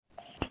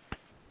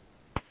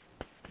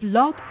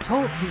Blog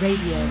Talk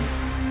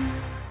Radio.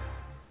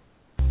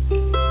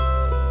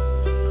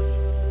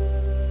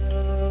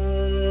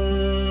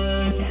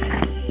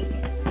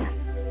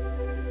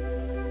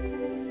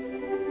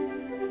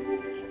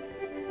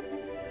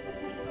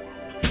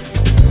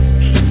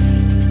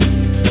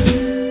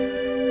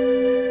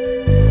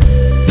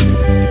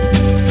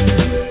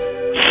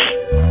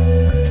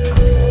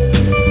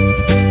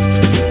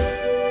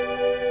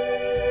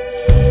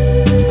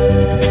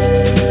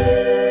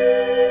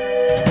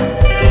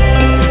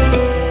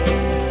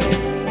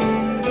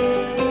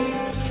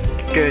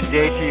 Good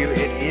day to you.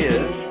 It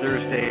is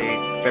Thursday,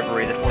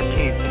 February the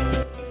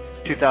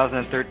 14th,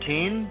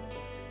 2013.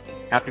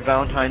 Happy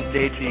Valentine's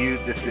Day to you.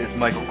 This is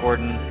Michael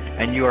Gordon,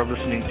 and you are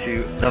listening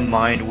to The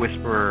Mind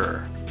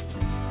Whisperer.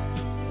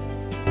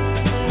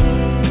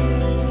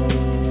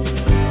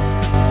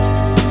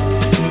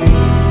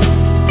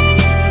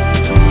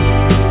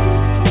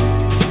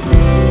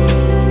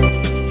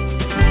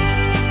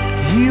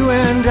 You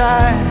and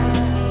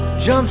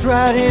I jumped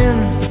right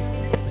in.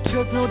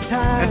 No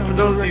time. And for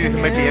those of you who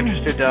might be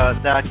interested,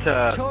 that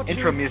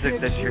intro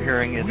music that you're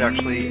hearing is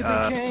actually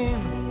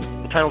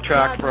the title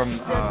track from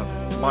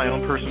my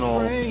own personal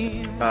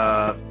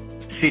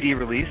CD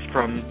release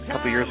from a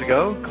couple years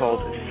ago called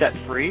Set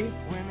Free.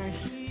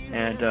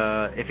 And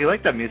if you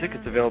like that music,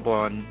 it's available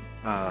on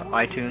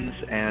iTunes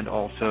and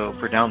also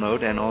for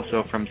download and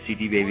also from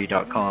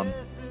cdbaby.com.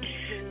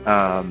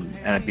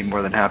 And I'd be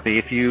more than happy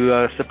if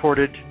you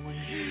supported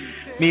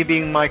me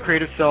being my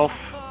creative self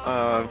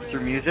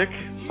through music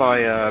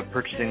by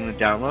purchasing the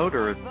download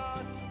or,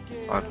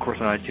 of course,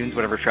 on iTunes,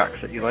 whatever tracks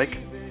that you like.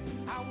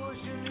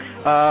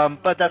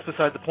 But that's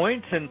beside the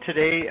point. And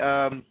today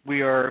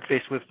we are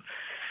faced with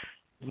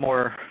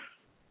more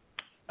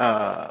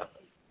pecune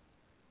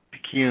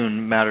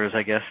matters,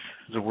 I guess,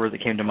 is a word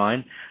that came to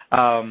mind.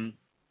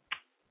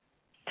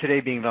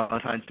 Today being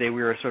Valentine's Day,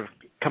 we are sort of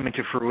coming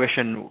to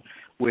fruition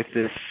with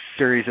this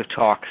series of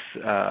talks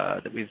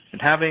that we've been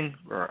having,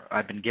 or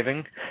I've been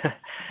giving,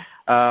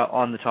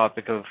 on the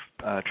topic of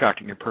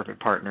attracting your perfect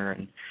partner.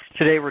 And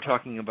today we're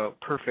talking about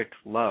perfect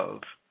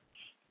love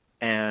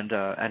and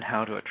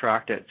how to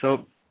attract it.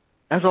 So,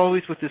 as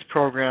always with this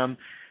program,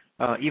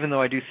 even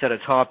though I do set a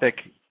topic,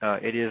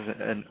 it is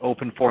an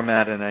open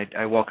format, and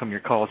I welcome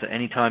your calls at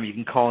any time. You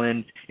can call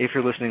in if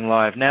you're listening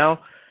live now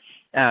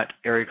at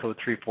area code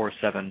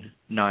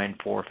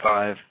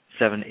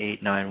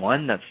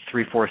 347-945-7891. That's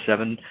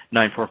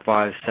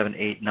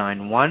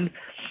 347-945-7891.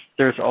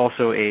 There's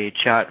also a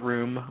chat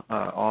room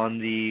on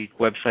the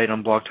website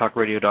on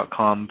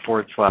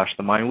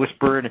blogtalkradio.com/The Mind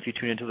Whisperer. And if you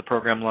tune into the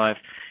program live,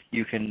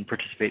 you can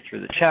participate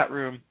through the chat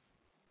room.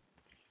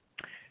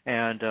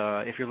 And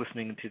if you're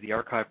listening to the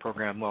archive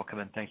program, welcome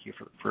and thank you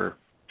for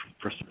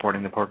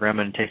supporting the program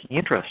and taking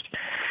interest.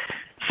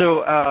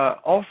 So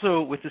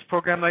also with this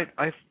program,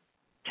 I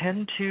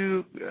tend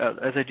to,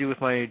 as I do with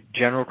my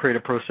general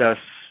creative process,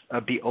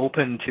 be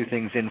open to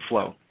things in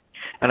flow.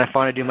 And I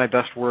find I do my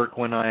best work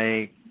when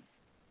I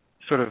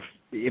sort of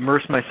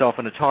immerse myself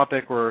in a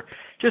topic or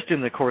just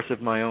in the course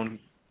of my own,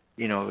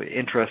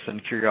 interest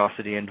and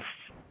curiosity and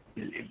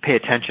pay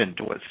attention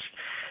to what's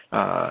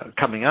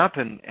coming up,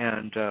 and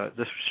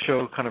this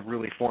show kind of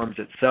really forms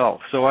itself.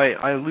 So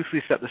I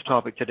loosely set this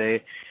topic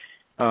today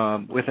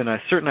within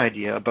a certain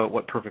idea about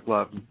what perfect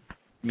love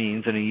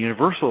means in a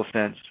universal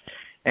sense,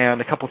 and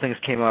a couple things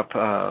came up.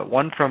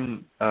 One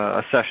from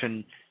a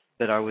session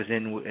that I was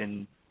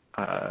in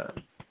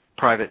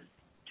private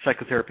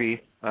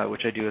psychotherapy,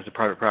 which I do as a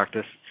private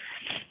practice,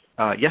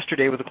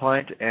 yesterday with a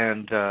client,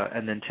 and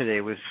then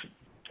today was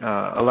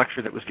a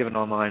lecture that was given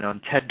online on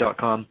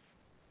TED.com,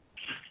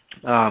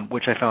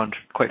 which I found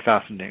quite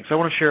fascinating. So I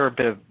want to share a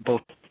bit of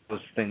both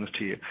those things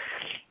to you.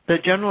 The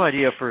general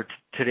idea for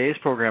today's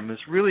program is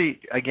really,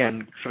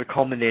 again, sort of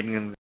culminating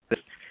in this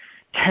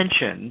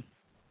tension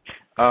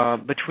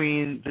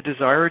between the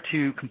desire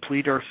to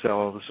complete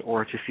ourselves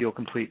or to feel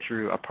complete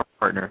through a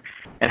partner,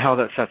 and how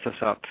that sets us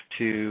up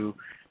to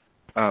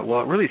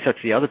it really sets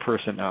the other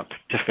person up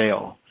to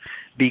fail,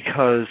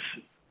 because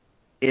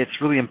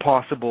it's really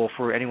impossible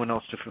for anyone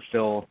else to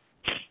fulfill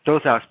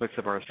those aspects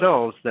of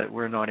ourselves that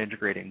we're not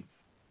integrating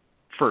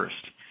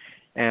first.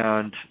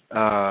 And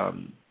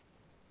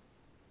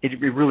it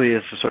really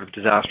is sort of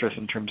disastrous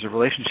in terms of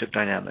relationship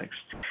dynamics,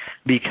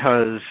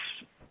 because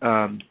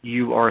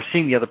you are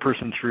seeing the other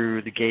person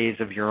through the gaze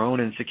of your own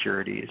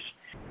insecurities,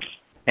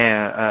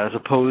 as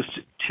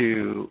opposed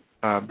to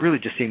really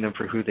just seeing them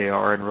for who they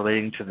are and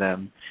relating to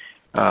them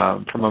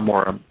from a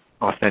more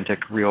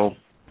authentic, real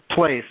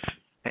place,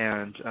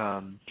 and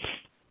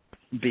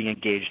being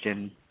engaged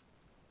in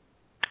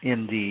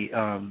the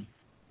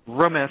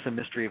romance and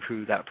mystery of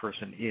who that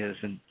person is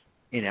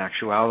in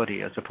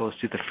actuality, as opposed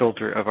to the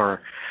filter of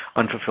our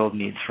unfulfilled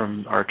needs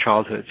from our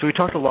childhood. So we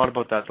talked a lot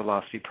about that the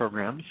last few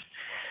programs.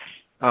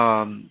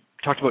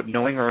 Talked about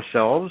knowing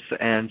ourselves,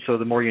 and so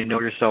the more you know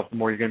yourself, the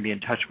more you're going to be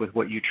in touch with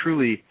what you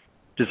truly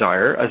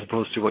desire, as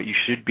opposed to what you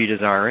should be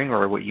desiring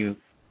or what you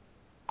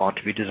ought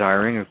to be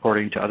desiring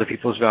according to other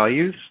people's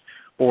values,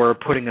 or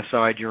putting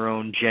aside your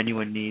own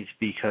genuine needs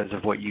because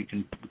of what you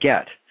can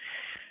get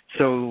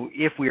So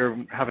if we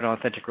have an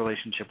authentic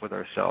relationship with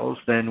ourselves,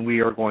 then we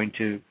are going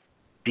to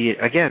be,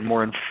 again,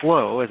 more in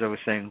flow, as I was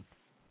saying,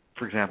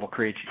 for example,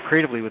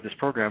 creatively with this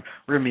program,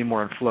 we're going to be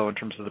more in flow in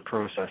terms of the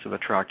process of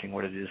attracting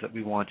what it is that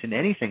we want in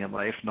anything in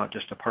life, not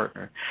just a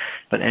partner,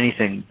 but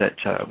anything that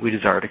we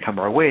desire to come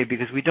our way,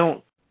 because we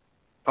don't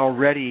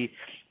already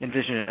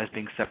envision it as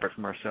being separate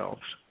from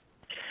ourselves.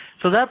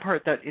 So that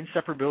part, that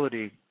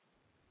inseparability,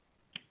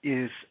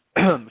 is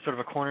sort of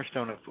a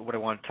cornerstone of what I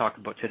want to talk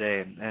about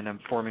today, and I'm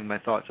forming my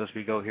thoughts as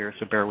we go here,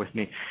 so bear with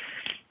me.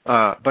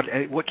 But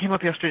what came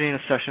up yesterday in a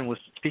session was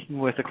speaking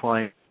with a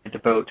client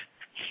about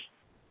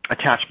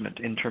attachment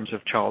in terms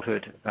of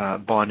childhood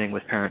bonding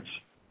with parents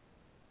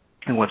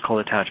and what's called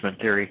attachment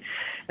theory.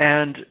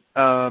 And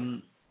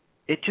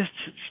it just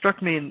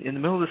struck me in the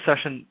middle of the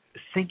session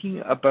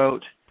thinking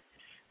about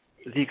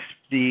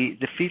the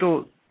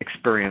fetal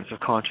experience of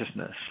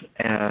consciousness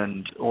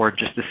or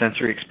just the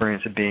sensory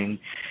experience of being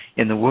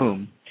in the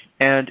womb.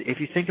 And if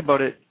you think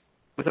about it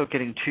without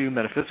getting too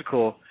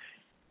metaphysical,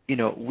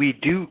 we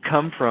do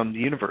come from the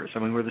universe. I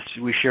mean,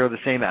 we share the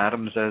same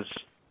atoms as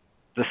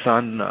the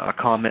sun, a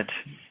comet,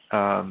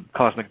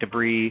 cosmic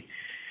debris,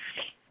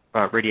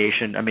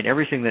 radiation. I mean,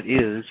 everything that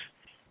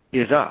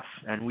is us,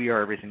 and we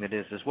are everything that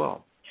is as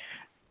well.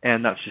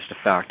 And that's just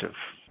a fact of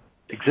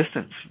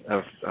existence,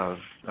 of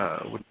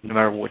no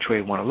matter which way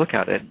you want to look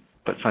at it.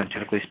 But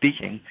scientifically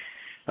speaking,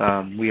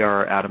 we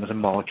are atoms and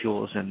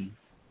molecules and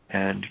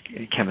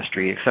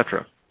chemistry,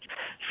 etc.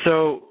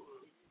 So,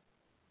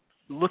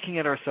 looking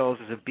at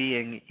ourselves as a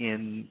being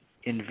in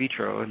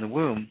vitro, in the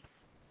womb,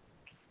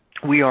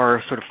 we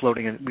are sort of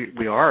floating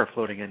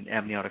in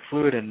amniotic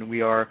fluid, and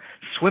we are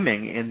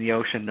swimming in the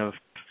ocean of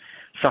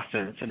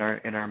sustenance in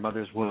our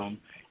mother's womb,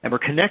 and we're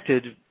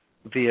connected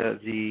via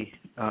the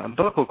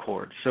umbilical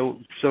cord. So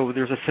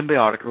there's a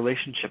symbiotic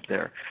relationship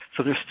there.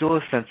 So there's still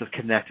a sense of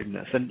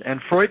connectedness, and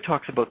Freud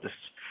talks about this,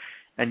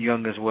 and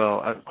Jung as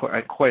well,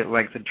 at quite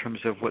length in terms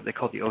of what they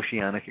call the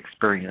oceanic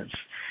experience.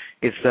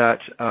 It's that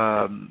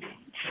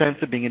sense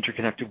of being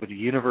interconnected with the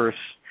universe,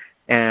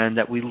 and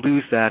that we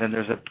lose that, and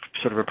there's a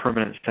sort of a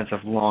permanent sense of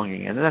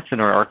longing, and that's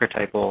in our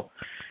archetypal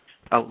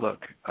outlook,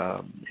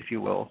 if you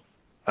will,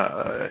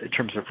 in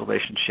terms of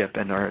relationship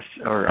and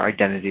our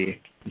identity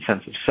and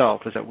sense of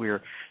self, is that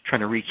we're trying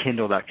to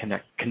rekindle that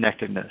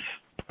connectedness.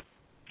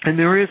 And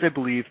there is, I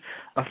believe,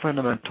 a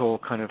fundamental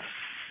kind of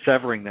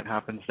severing that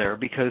happens there,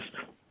 because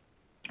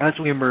as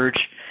we emerge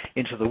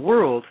into the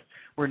world,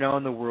 we're now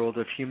in the world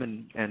of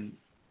human and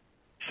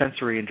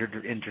sensory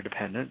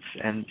interdependence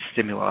and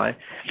stimuli.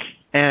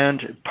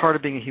 And part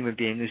of being a human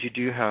being is you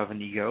do have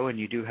an ego and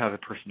you do have a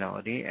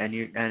personality, and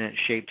it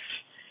shapes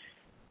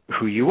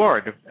who you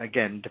are.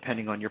 Again,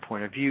 depending on your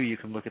point of view, you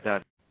can look at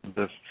that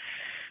as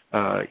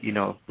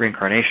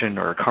reincarnation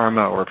or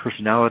karma or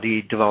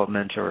personality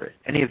development or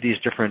any of these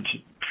different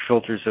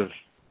filters of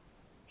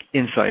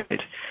insight.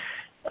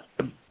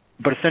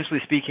 But essentially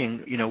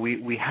speaking,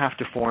 we have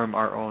to form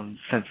our own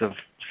sense of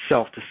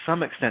self to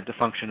some extent to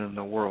function in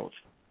the world.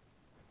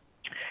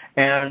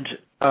 And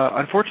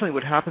unfortunately,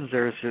 what happens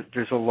there is that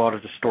there's a lot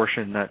of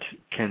distortion that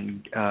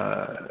can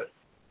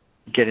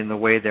get in the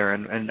way there.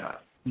 And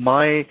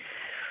my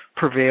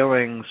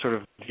prevailing sort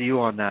of view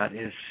on that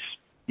is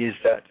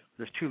that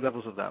there's two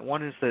levels of that.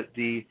 One is that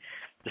the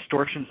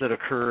distortions that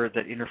occur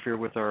that interfere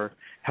with our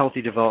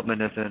healthy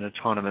development as an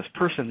autonomous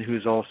person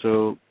who's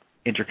also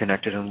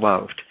interconnected and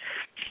loved,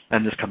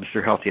 and this comes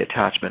through healthy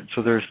attachment.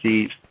 So there's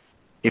the,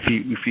 if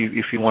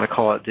you want to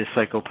call it, the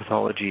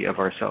psychopathology of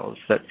ourselves,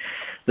 that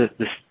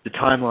the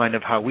timeline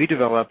of how we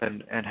develop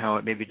and how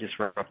it may be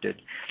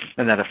disrupted,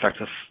 and that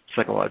affects us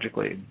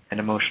psychologically and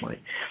emotionally.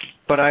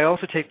 But I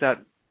also take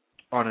that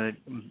on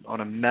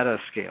a meta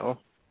scale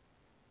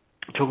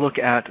to look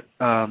at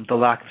the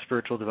lack of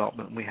spiritual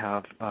development we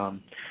have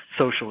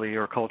socially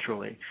or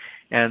culturally,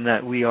 and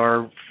that we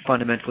are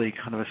fundamentally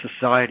kind of a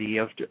society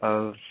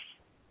of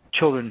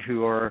children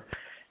who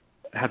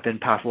have been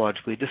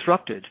pathologically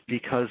disrupted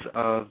because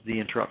of the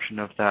interruption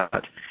of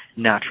that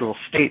natural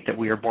state that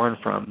we are born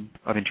from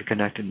of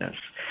interconnectedness.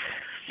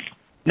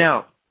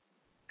 Now,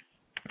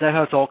 that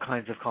has all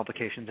kinds of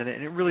complications, and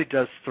it really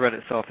does thread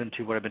itself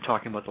into what I've been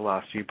talking about the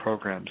last few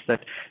programs,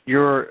 that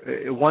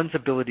one's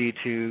ability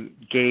to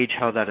gauge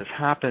how that has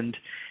happened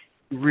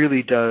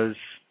really does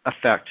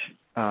affect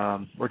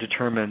or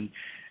determine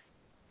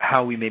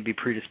how we may be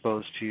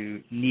predisposed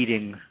to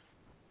needing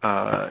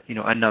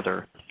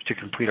another to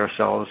complete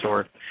ourselves,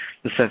 or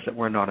the sense that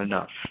we're not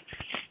enough.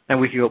 And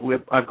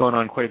I've gone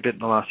on quite a bit in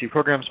the last few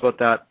programs about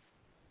that.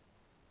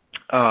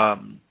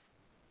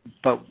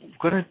 But I'm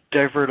going to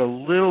divert a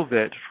little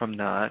bit from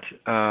that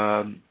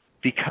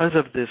because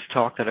of this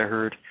talk that I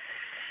heard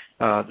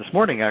this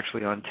morning,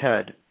 actually, on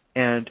TED.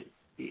 And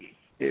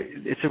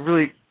it's a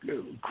really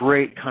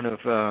great kind of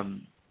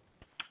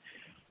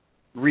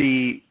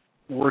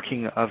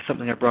reworking of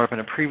something I brought up in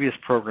a previous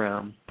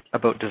program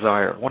about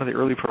desire. One of the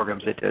early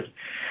programs I did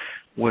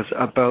was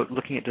about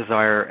looking at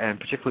desire, and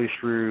particularly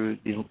through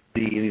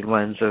the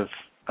lens of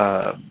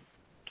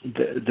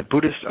the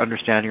Buddhist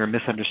understanding or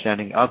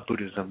misunderstanding of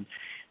Buddhism,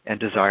 and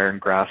Desire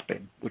and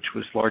Grasping, which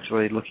was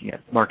largely looking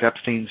at Mark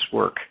Epstein's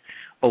work,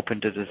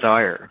 Open to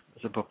Desire,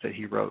 as a book that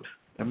he wrote.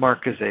 And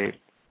Mark is a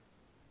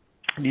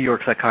New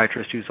York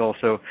psychiatrist who's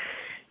also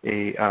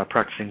a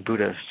practicing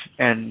Buddhist.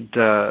 And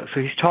so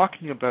he's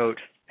talking about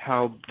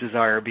how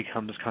desire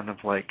becomes kind of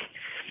like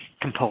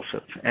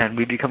compulsive, and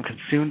we become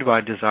consumed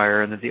by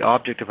desire, and that the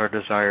object of our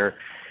desire,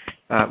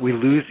 we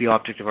lose the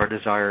object of our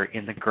desire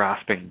in the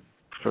grasping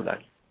for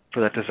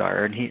that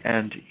desire.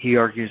 And he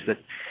argues that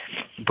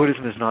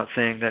Buddhism is not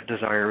saying that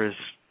desire is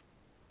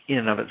in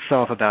and of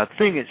itself a bad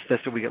thing. It's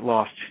just that we get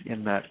lost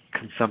in that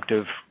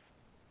consumptive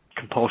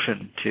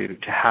compulsion to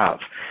have,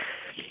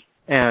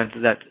 and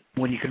that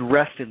when you can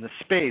rest in the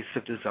space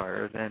of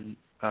desire, then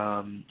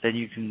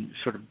you can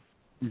sort of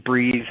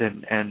breathe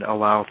and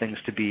allow things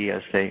to be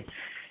as they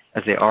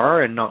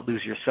are, and not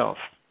lose yourself.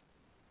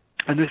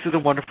 And this is a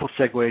wonderful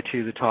segue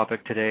to the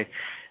topic today,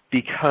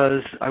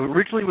 because I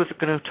originally was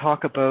going to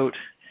talk about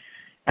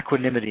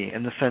equanimity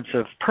in the sense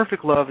of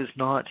perfect love is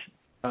not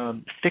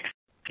fixed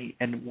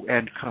and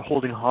kind of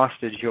holding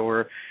hostage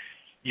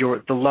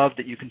the love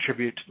that you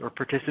contribute or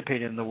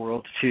participate in the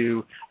world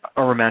to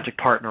a romantic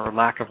partner or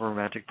lack of a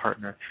romantic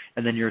partner,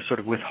 and then you're sort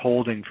of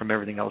withholding from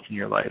everything else in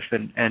your life.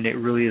 And it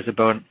really is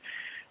about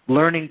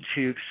learning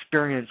to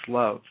experience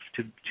love,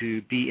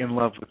 to be in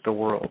love with the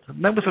world.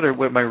 And that was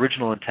what my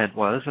original intent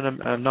was,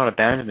 and I'm not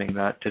abandoning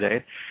that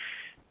today.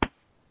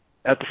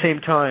 At the same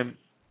time,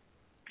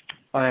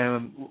 I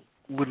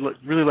would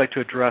really like to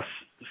address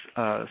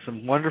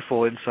some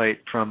wonderful insight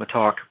from a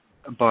talk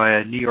by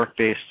a New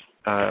York-based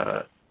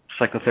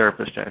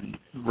psychotherapist and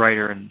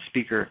writer and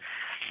speaker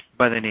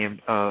by the name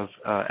of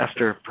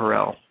Esther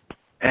Perel.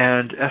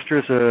 And Esther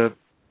is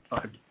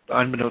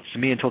unbeknownst to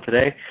me until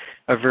today,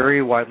 a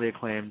very widely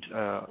acclaimed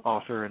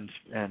author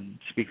and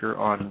speaker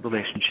on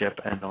relationship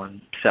and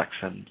on sex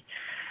and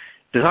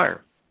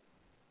desire.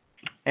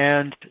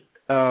 And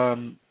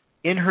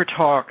in her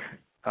talk,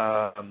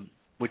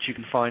 which you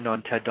can find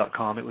on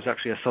TED.com, it was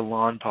actually a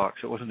salon talk,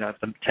 so it wasn't at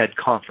the TED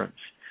conference,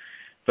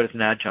 but it's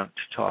an adjunct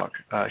talk.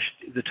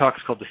 The talk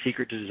is called The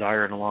Secret to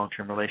Desire in a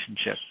Long-Term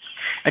Relationship.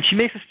 And she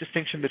makes this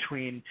distinction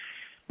between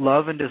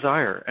love and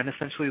desire. And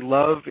essentially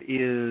love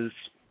is,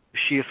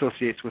 she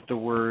associates with the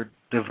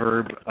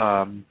verb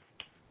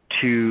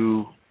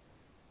to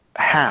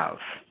have.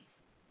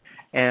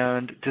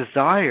 And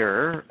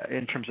desire,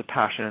 in terms of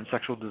passion and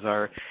sexual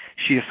desire,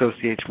 she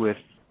associates with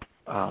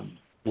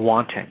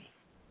wanting.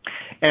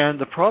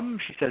 And the problem,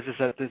 she says, is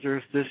that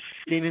there's this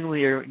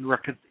seemingly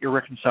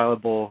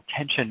irreconcilable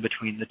tension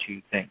between the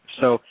two things.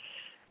 So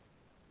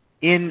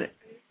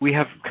we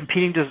have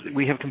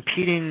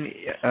competing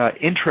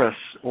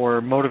interests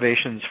or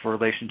motivations for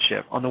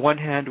relationship. On the one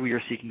hand, we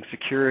are seeking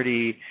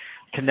security,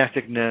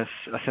 connectedness,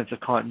 a sense of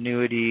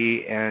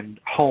continuity, and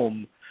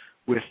home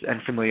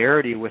and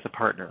familiarity with a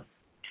partner.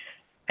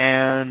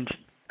 And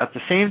at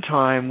the same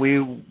time, we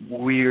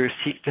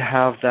seek to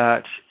have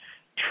that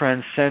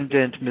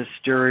transcendent,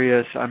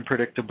 mysterious,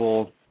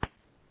 unpredictable,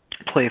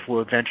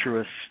 playful,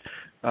 adventurous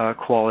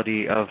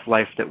quality of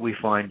life that we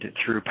find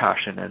through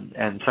passion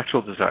and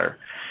sexual desire.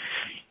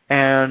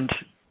 And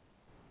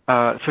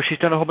so she's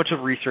done a whole bunch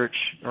of research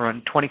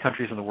around 20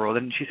 countries in the world,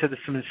 and she said that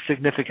some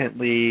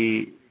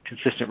significantly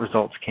consistent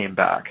results came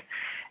back.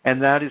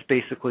 And that is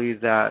basically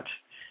that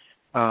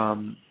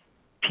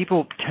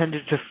people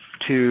tended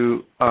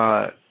to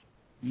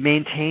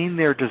maintain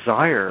their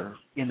desire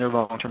in their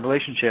long-term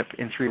relationship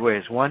in three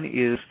ways. One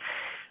is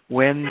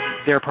when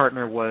their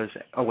partner was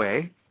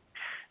away,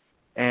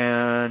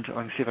 and I'm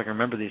going to see if I can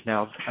remember these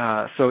now.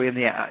 So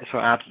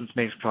absence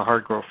makes the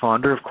heart grow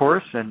fonder, of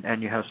course,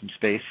 and you have some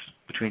space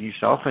between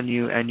yourself and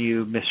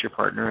you miss your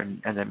partner,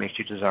 and that makes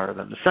you desire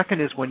them. The second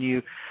is when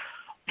you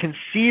can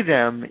see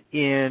them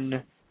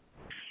in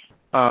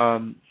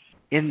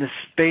the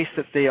space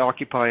that they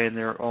occupy in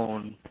their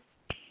own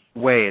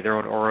way, their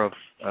own aura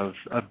of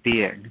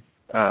being.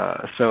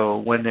 So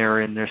when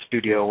they're in their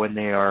studio, when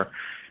they are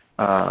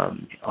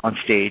on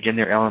stage in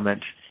their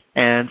element,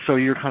 and so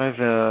you're kind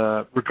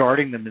of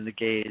regarding them in the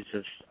gaze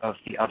of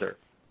the other,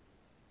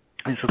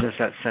 and so there's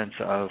that sense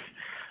of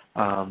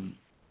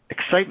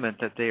excitement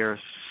that they are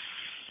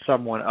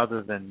someone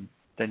other than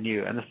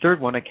you. And the third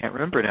one I can't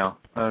remember now,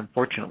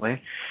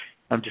 unfortunately.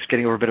 I'm just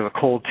getting over a bit of a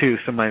cold too,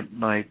 so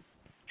my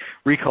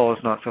recall is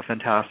not so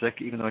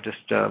fantastic, even though I just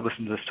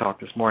listened to this talk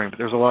this morning. But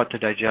there's a lot to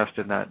digest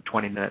in that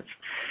 20 minutes.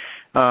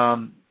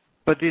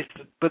 But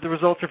the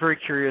results are very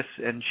curious,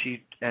 and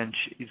she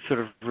sort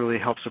of really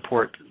helps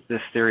support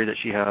this theory that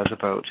she has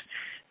about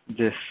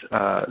this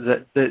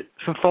that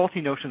some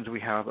faulty notions we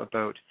have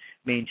about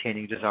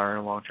maintaining desire in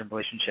a long-term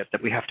relationship,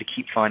 that we have to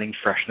keep finding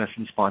freshness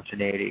and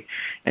spontaneity.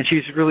 And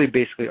she's really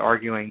basically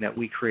arguing that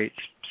we create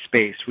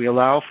space. We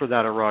allow for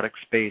that erotic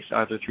space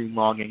either through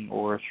longing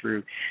or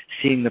through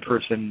seeing the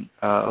person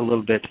a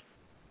little bit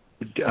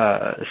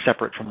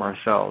separate from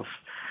ourselves.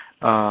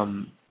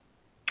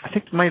 I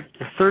think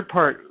the third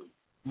part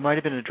might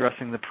have been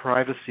addressing the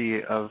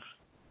privacy of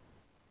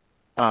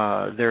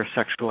their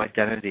sexual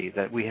identity,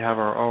 that we have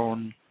our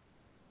own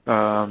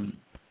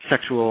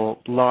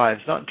sexual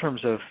lives, not in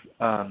terms of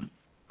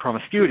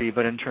promiscuity,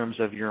 but in terms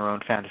of your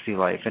own fantasy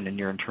life and in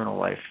your internal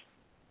life.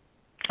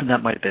 And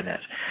that might have been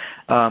it.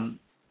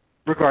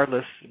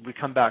 Regardless, we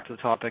come back to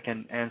the topic,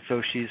 and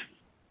so she's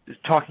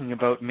talking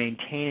about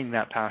maintaining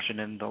that passion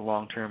in the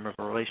long term of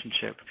a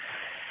relationship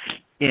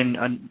in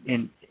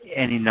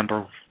any number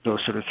of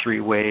those sort of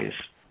three ways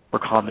or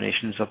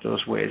combinations of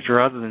those ways,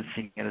 rather than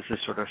seeing it as this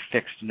sort of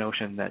fixed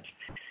notion that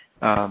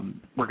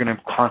we're going to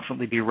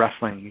constantly be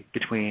wrestling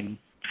between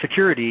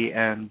security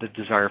and the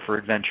desire for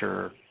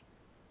adventure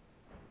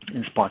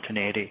and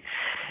spontaneity.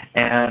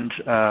 And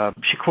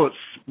she quotes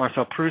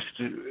Marcel Proust,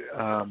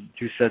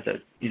 who said that,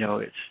 you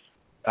know,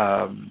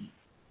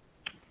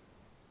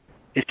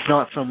 it's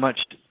not so much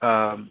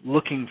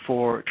looking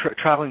for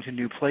traveling to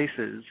new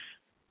places,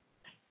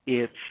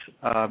 it's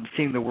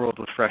seeing the world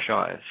with fresh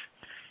eyes.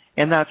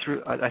 And that's,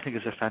 I think,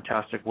 is a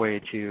fantastic way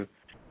to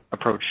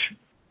approach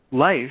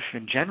life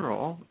in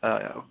general,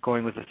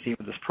 going with the theme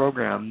of this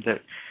program,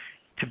 that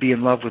to be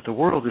in love with the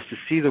world is to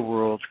see the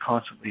world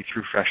constantly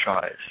through fresh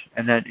eyes.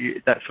 And that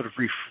sort of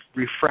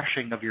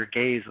refreshing of your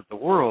gaze at the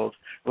world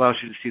allows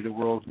you to see the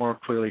world more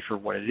clearly for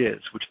what it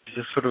is, which is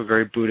a sort of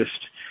very Buddhist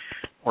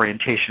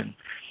orientation.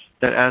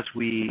 That as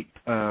we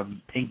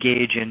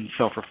engage in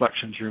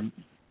self-reflection through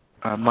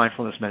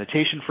mindfulness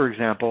meditation, for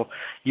example,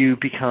 you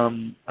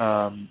become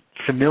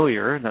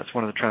familiar, and that's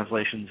one of the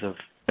translations of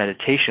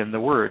meditation, the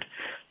word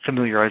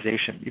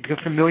familiarization. You become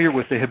familiar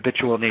with the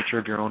habitual nature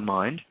of your own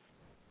mind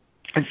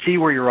and see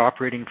where you're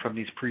operating from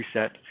these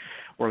preset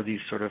or these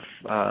sort of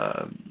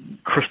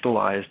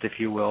crystallized, if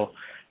you will,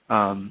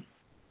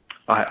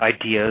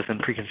 ideas and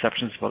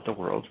preconceptions about the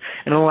world.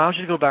 And it allows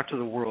you to go back to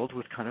the world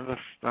with kind of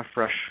a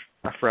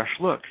fresh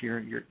look.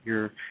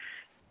 You're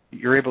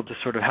able to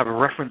sort of have a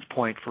reference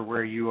point for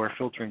where you are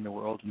filtering the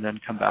world, and then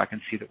come back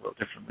and see the world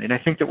differently. And I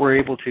think that we're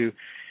able to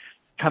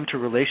come to a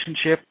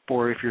relationship,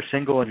 or if you're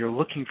single and you're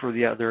looking for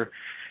the other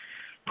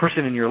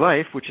person in your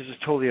life, which is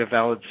totally a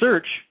valid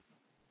search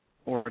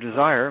or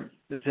desire,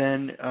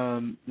 then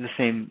the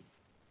same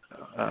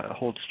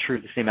holds true.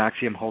 The same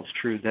axiom holds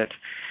true, that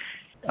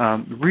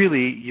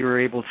really you're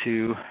able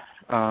to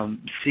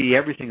see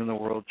everything in the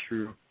world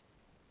through,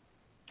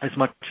 as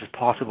much as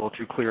possible,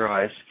 through clear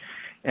eyes,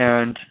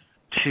 and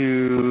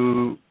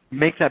to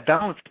make that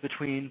balance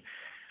between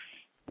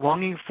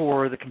longing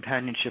for the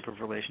companionship of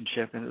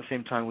relationship and at the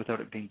same time without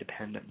it being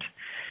dependent.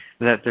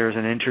 That there's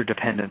an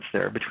interdependence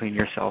there between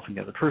yourself and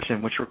the other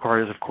person, which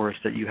requires, of course,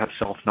 that you have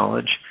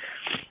self-knowledge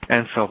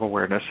and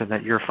self-awareness, and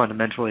that you're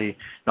fundamentally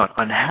not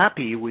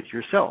unhappy with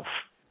yourself.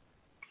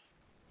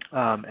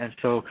 And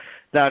so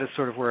that is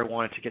sort of where I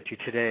wanted to get to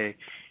today,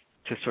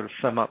 to sort of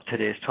sum up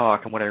today's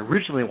talk and what I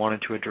originally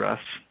wanted to address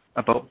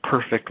about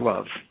perfect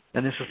love.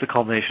 And this is the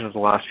culmination of the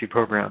last few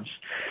programs.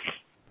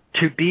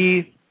 To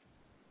be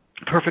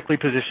perfectly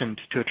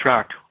positioned to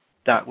attract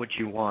that which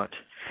you want,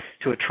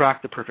 to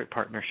attract the perfect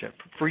partnership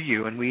for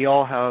you. And we're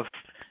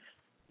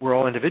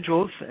all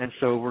individuals, and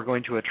so we're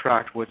going to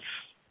attract what's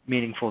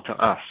meaningful to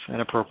us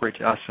and appropriate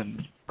to us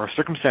and our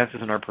circumstances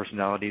and our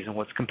personalities and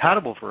what's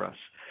compatible for us.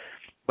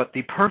 But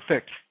the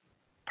perfect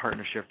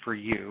partnership for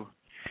you,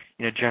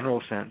 in a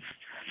general sense,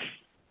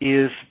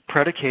 is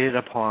predicated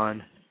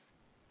upon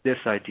this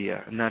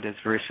idea, and that is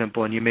very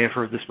simple, and you may have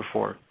heard this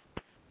before,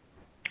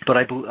 but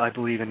I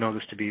believe and know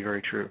this to be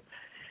very true.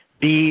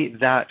 Be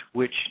that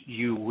which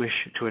you wish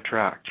to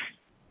attract.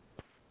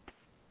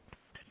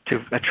 To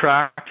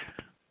attract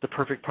the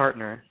perfect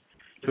partner,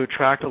 to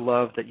attract a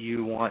love that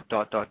you want ...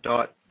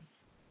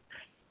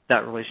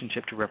 that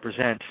relationship to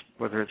represent,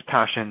 whether it's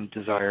passion,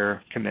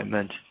 desire,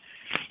 commitment,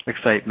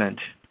 excitement,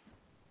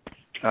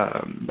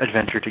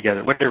 adventure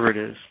together, whatever it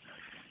is,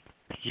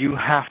 you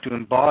have to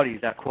embody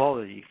that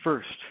quality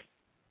first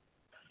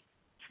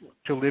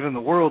to live in the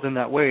world in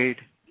that way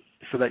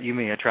so that you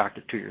may attract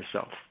it to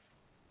yourself.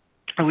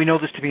 And we know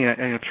this to be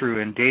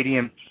true in dating,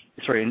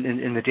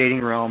 in the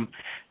dating realm,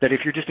 that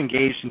if you're just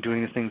engaged in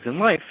doing the things in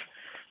life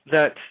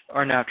that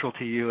are natural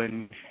to you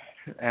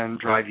and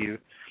drive you,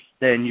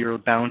 then you're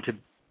bound to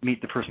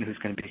meet the person who's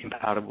going to be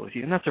compatible with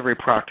you. And that's a very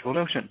practical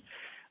notion.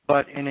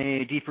 But in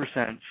a deeper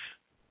sense,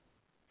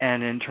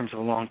 and in terms of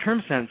a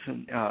long-term sense,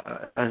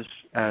 as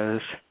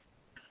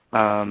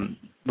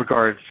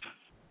regards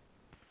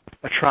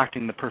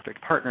attracting the perfect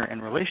partner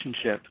and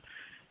relationship,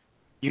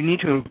 you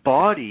need to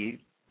embody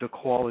the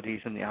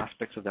qualities and the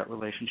aspects of that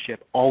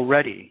relationship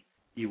already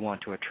you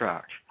want to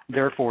attract.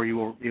 Therefore,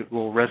 it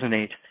will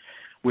resonate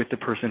with the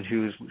person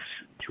who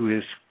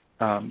is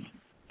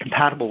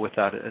compatible with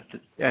that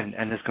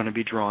and is going to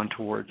be drawn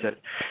towards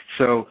it.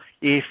 So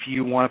if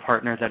you want a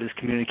partner that is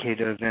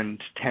communicative and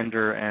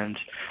tender and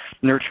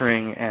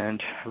nurturing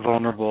and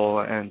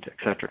vulnerable and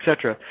et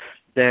cetera,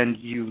 then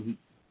you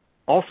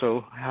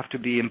also have to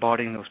be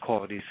embodying those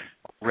qualities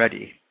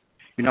already.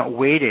 You're not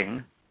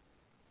waiting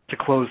to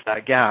close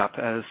that gap,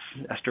 as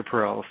Esther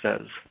Perel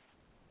says.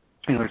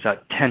 There's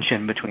that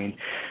tension between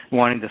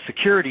wanting the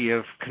security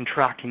of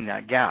contracting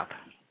that gap,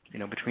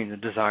 between the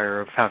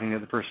desire of having the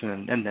other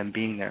person and them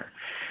being there.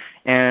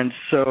 And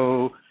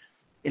so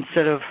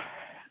instead of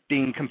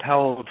being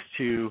compelled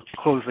to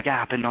close the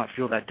gap and not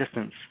feel that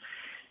distance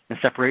and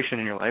separation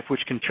in your life,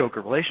 which can choke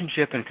a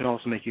relationship and can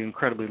also make you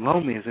incredibly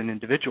lonely as an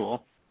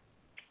individual,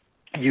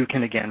 you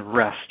can again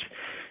rest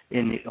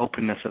in the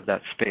openness of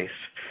that space.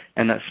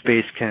 And that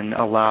space can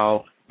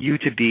allow you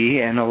to be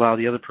and allow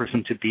the other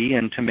person to be,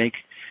 and to make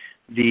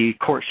the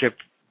courtship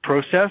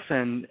process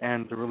and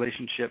the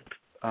relationship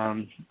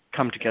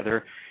come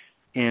together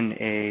in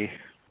a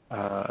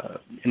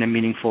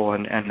meaningful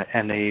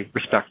and a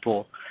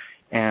respectful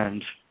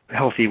and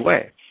healthy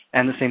way.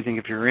 And the same thing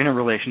if you're in a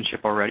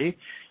relationship already,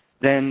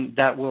 then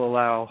that will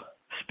allow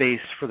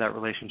space for that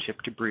relationship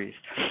to breathe.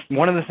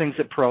 One of the things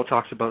that Perel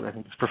talks about, I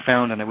think is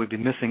profound, and I would be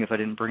missing if I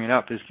didn't bring it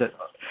up, is that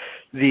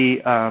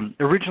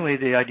originally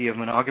the idea of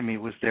monogamy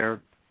was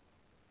there,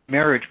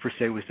 marriage per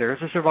se was there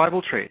as a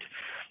survival trait.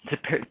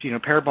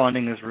 Pair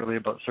bonding is really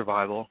about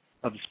survival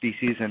of the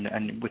species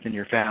and within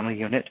your family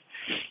unit.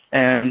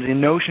 And the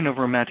notion of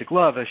romantic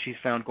love, as she's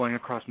found going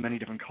across many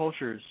different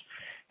cultures,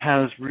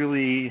 has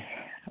really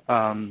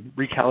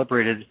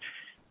recalibrated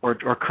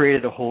or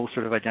created a whole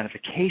sort of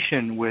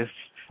identification with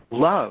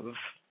love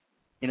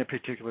in a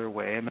particular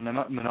way, and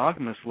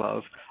monogamous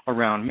love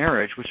around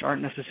marriage, which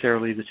aren't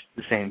necessarily the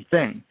same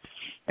thing.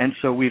 And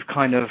so we've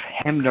kind of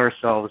hemmed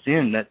ourselves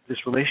in that this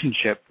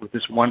relationship with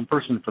this one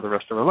person for the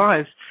rest of our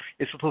lives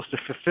is supposed to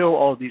fulfill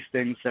all these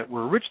things that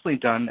were originally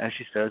done, as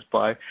she says,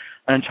 by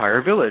an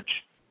entire village.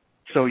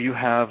 So you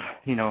have,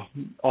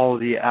 all of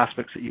the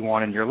aspects that you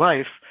want in your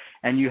life,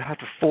 and you have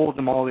to fold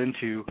them all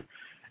into,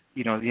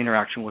 the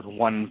interaction with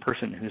one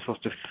person who's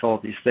supposed to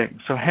fulfill these things.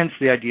 So hence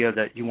the idea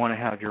that you want to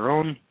have your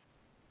own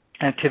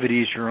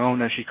activities, your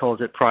own, as she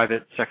calls it,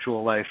 private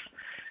sexual life.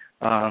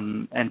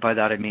 And by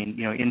that I mean,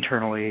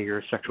 internally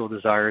your sexual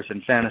desires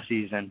and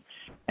fantasies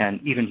and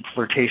even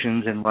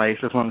flirtations in life,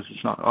 as long as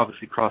it's not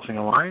obviously crossing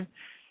a line.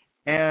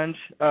 And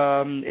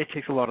it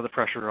takes a lot of the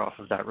pressure off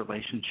of that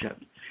relationship.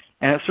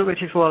 And it certainly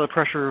takes a lot of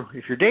pressure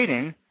if you're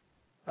dating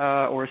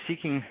or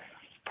seeking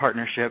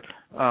partnership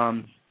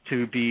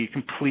to be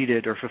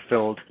completed or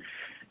fulfilled,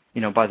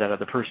 by that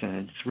other person.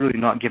 It's really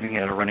not giving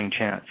it a running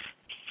chance.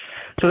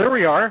 So there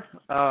we are.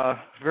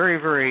 Very,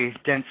 very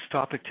dense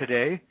topic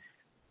today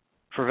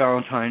for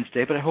Valentine's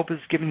Day, but I hope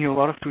it's given you a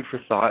lot of food for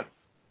thought.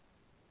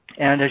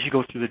 And as you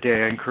go through the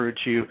day, I encourage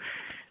you,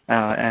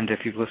 and if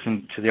you've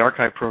listened to the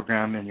archive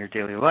program in your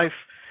daily life,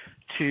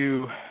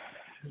 to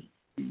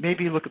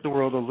maybe look at the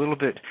world a little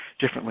bit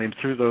differently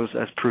through those,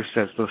 as Proust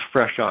says, those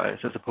fresh eyes,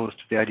 as opposed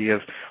to the idea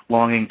of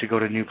longing to go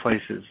to new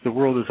places. The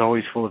world is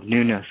always full of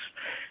newness,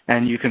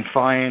 and you can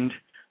find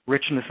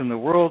richness in the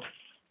world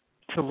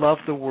to love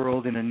the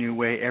world in a new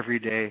way every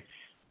day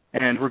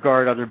and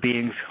regard other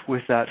beings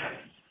with that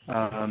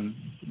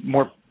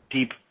more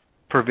deep,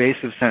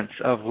 pervasive sense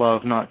of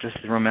love, not just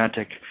the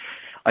romantic,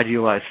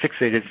 idealized,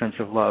 fixated sense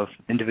of love,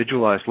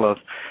 individualized love,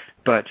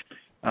 but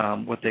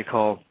what they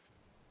call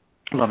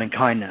loving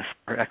kindness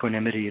or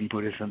equanimity in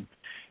Buddhism,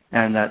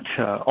 and that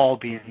all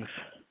beings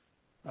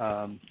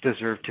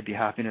deserve to be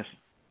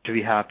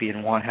happy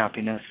and want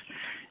happiness,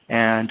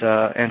 and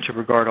to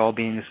regard all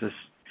beings as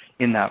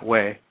in that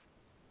way.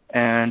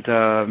 And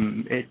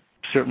it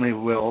certainly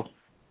will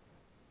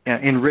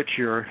enrich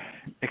your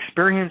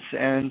experience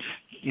and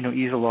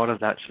ease a lot of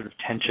that sort of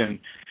tension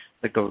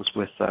that goes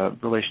with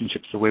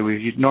relationships the way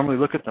we normally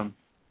look at them.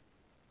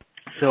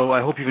 So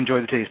I hope you've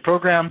enjoyed today's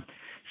program.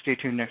 Stay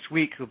tuned next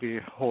week. There'll be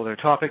a whole other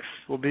topics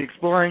we'll be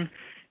exploring.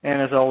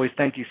 And as always,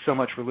 thank you so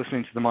much for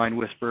listening to The Mind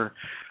Whisperer.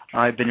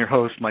 I've been your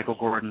host, Michael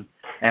Gordon,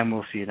 and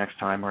we'll see you next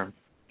time, or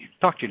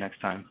talk to you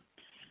next time.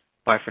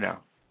 Bye for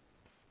now.